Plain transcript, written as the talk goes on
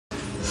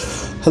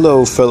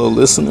Hello, fellow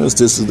listeners.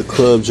 This is the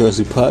Club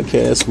Jersey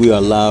Podcast. We are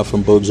live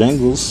from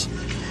Bojangles,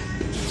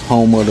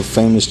 home of the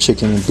famous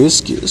chicken and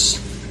biscuits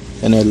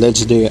and their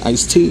legendary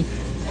iced tea.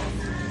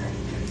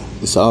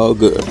 It's all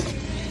good.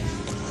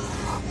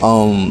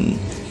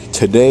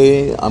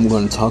 Today I'm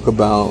going to talk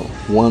about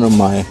one of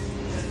my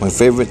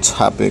favorite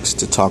topics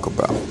to talk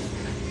about.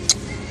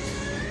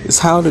 It's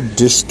how to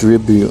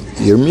distribute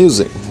your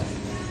music.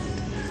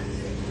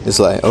 It's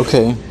like,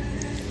 okay,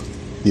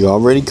 you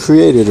already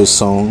created a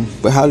song,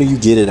 but how do you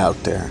get it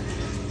out there?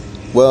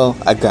 Well,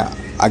 I got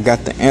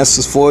the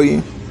answers for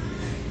you.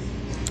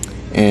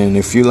 And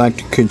if you like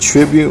to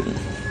contribute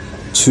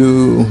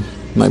to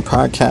my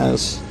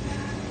podcast,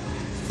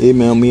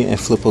 email me at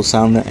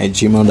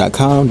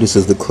flipposounder@gmail.com. This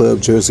is the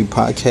Club Jersey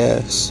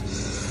Podcast.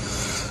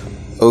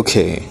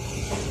 Okay.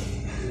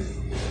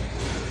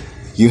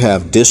 You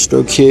have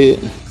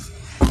DistroKid,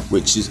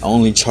 which is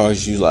only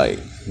charge you like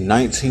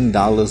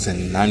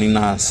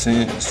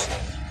 $19.99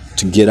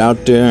 to get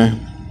out there.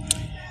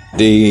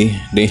 They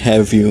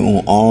have you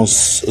on all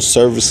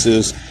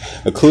services,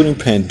 including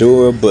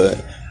Pandora,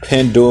 but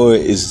Pandora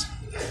is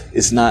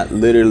not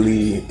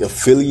literally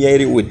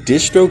affiliated with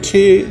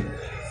DistroKid,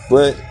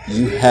 but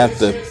you have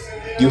to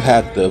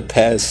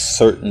pass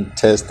certain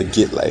tests to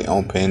get like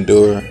on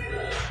Pandora,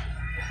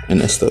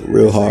 and that's stuff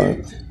real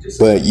hard.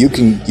 But you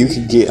can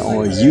get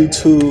on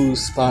YouTube,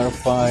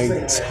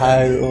 Spotify,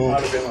 Tidal,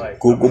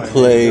 Google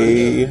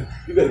Play,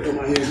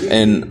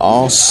 and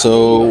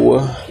also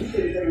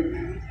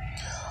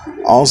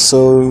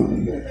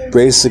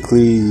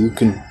basically you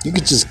can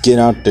just get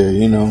out there,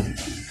 you know.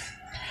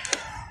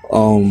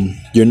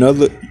 Your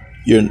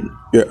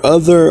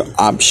other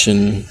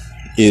option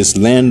is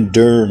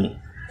Landr.com.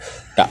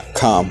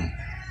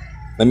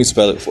 Let me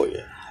spell it for you.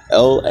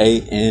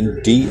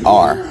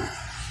 LANDR.com.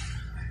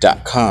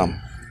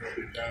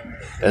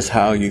 That's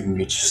how you can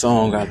get your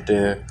song out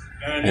there.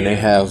 And they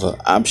have an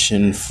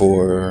option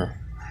for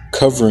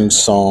covering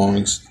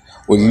songs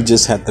where you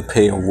just have to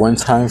pay a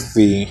one-time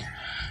fee,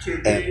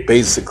 and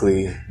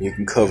basically you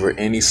can cover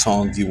any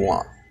song you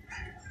want.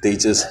 They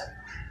just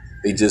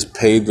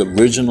pay the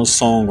original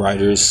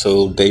songwriters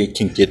so they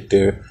can get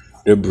their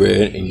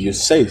bread, and you're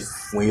safe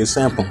when you're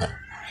sampling.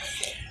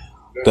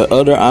 The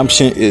other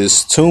option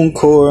is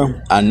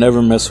TuneCore. I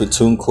never mess with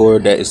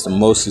TuneCore. That is the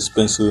most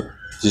expensive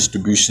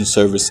distribution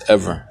service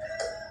ever.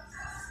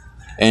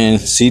 And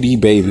CD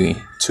Baby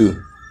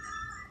too.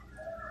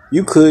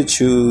 You could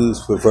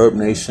choose Reverb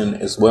Nation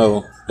as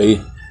well.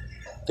 They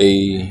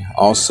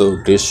also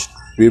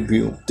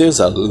distribute. There's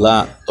a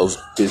lot of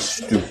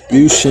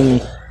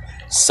distribution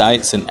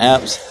sites and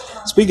apps.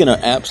 Speaking of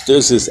apps,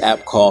 there's this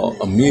app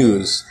called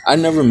Amuse. I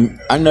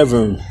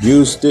never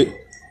used it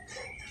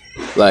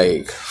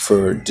like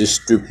for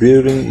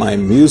distributing my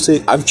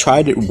music. I've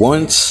tried it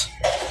once,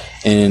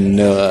 and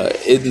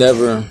it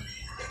never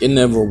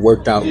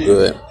worked out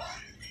good.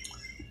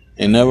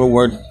 It never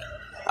worked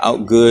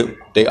out good.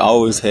 They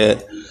always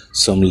had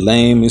some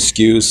lame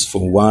excuse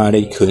for why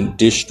they couldn't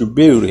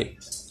distribute it.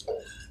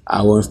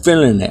 I wasn't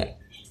feeling that.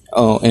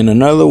 Oh, and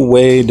another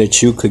way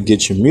that you could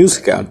get your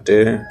music out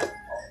there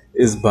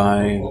is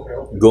by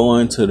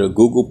going to the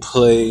Google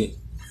Play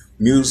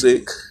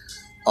Music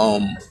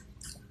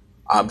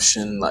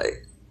option.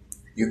 Like,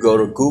 you go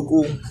to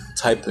Google,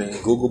 type in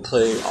Google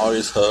Play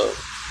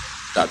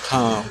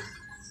ArtistHub.com,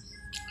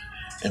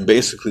 and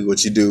basically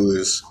what you do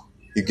is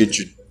you get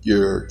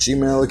your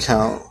Gmail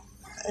account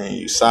and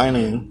you sign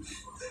in.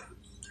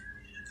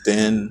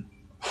 Then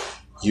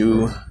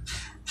you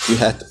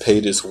have to pay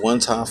this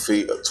one-time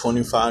fee of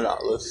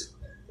 $25,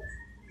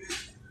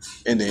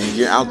 and then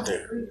you're out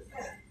there.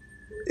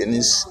 And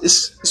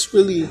it's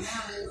really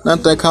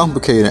not that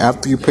complicated.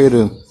 After you pay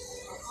the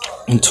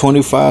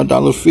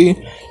 $25 fee,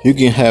 you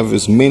can have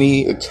as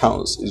many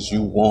accounts as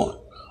you want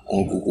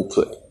on Google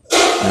Play.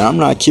 And I'm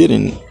not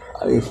kidding.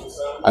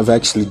 I've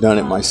actually done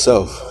it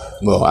myself.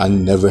 Well, I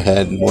never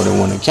had more than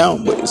one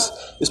account, but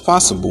it's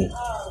possible.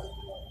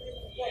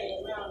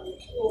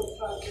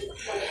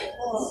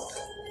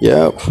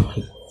 Yep.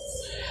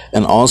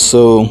 And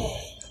also,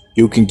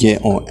 you can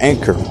get on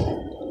Anchor,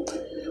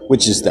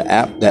 which is the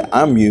app that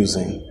I'm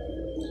using.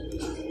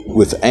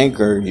 With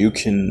Anchor, you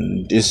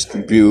can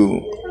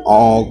distribute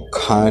all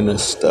kind of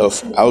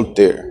stuff out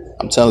there.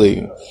 I'm telling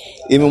you,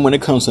 even when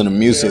it comes to the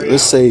music,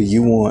 let's say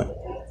you want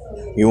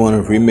to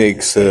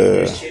remix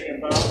a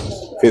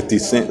 50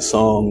 Cent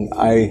song,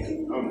 I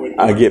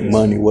Get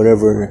Money,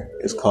 whatever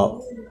it's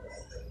called.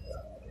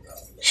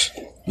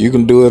 You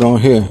can do it on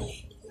here.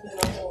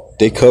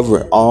 They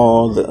cover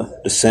all the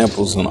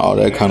samples and all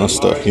that kind of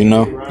stuff, you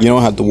know? You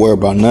don't have to worry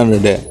about none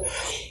of that,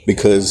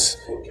 because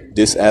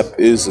this app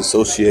is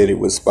associated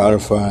with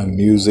Spotify and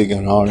music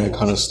and all that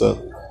kind of stuff.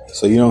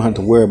 So you don't have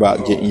to worry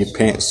about getting your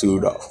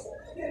pantsuit off.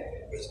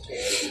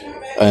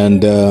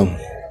 And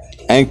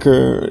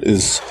Anchor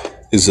is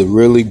a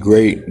really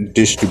great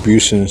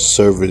distribution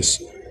service.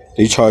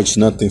 They charge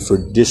nothing for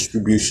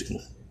distribution.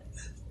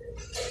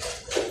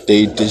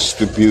 They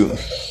distribute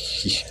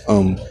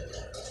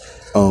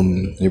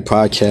your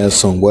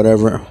podcasts on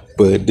whatever,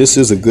 but this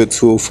is a good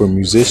tool for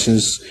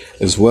musicians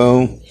as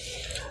well.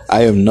 I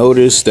have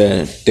noticed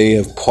that they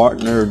have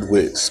partnered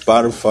with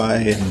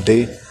Spotify, and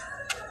they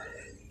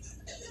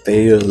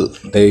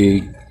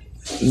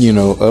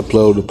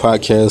upload the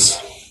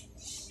podcast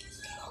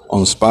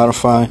on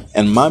Spotify,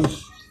 and my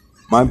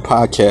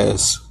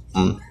podcast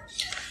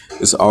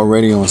is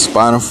already on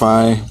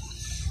Spotify.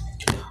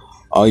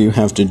 All you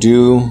have to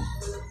do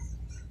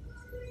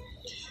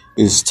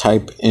is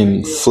type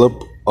in Flip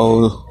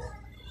O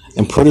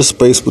and put a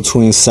space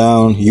between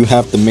sound. You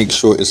have to make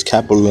sure it's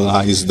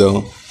capitalized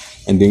though,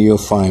 and then you'll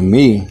find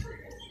me.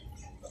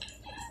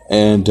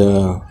 And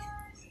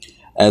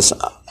as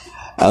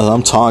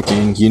I'm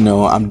talking,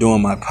 I'm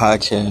doing my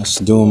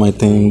podcast, doing my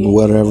thing,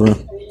 whatever.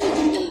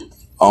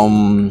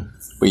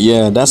 But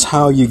yeah, that's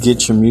how you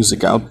get your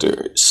music out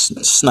there.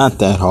 It's not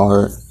that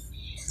hard,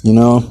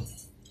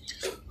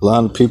 A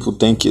lot of people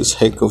think it's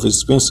heck of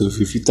expensive.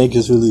 If you think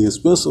it's really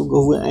expensive,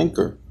 go with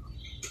Anchor.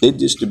 They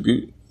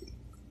distribute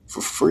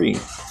for free.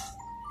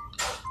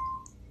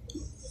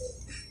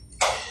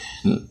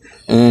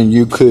 And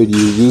you could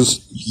use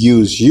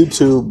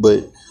YouTube,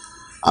 but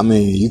I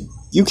mean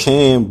you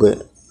can,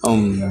 but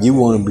you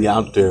want to be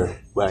out there,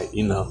 right?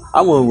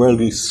 I wouldn't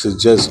really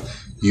suggest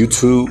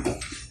YouTube,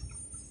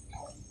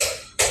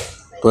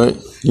 but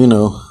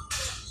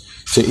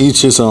to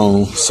each his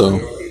own. So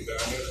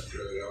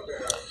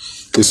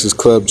this is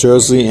Club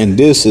Jersey, and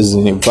this is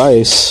an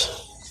advice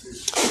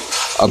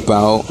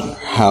about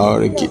how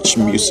to get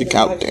your music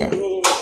out there.